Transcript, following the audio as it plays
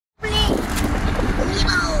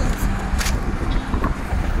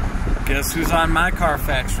Guess who's on my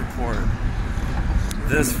CarFax report?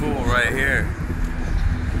 This fool right here.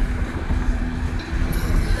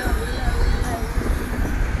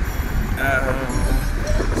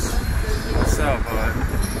 What's up, bud?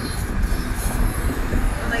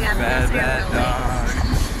 Oh my God, Bad dog.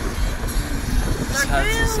 His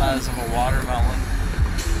head's the size of a watermelon.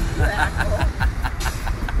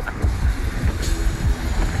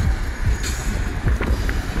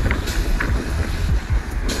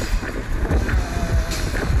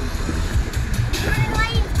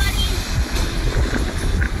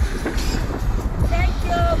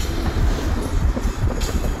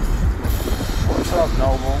 What's up,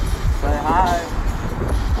 Noble? Say hi.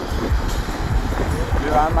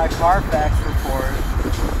 You're on my CarFax report.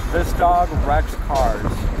 This dog wrecks cars.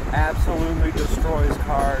 Absolutely destroys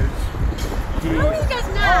cars. No, he does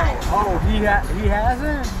not. Oh, he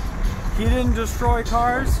hasn't? He didn't destroy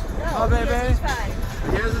cars? No, baby? He's fine.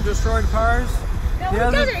 He hasn't destroyed cars? No, he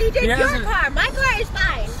doesn't. He did your car. My car is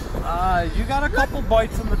fine. You got a couple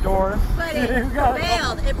bites in the door. But it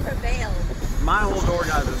prevailed. It prevailed. My whole door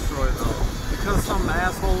got destroyed though, because some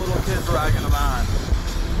asshole little kid's dragging him on.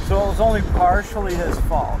 So it was only partially his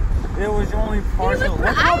fault. It was only partially.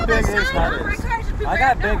 Look how big his head is. I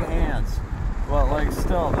got big hands. But like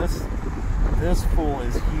still, this fool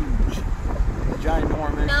is huge.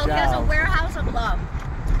 Ginormous. No, he has a warehouse of love.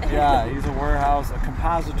 Yeah, he's a warehouse, a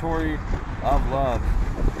compository of love.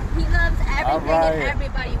 He loves everything and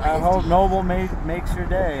everybody with I hope Noble makes your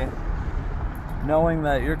day, knowing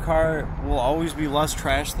that your car will always be less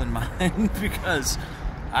trash than mine because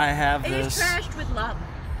I have this trashed with love.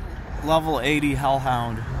 level 80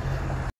 Hellhound.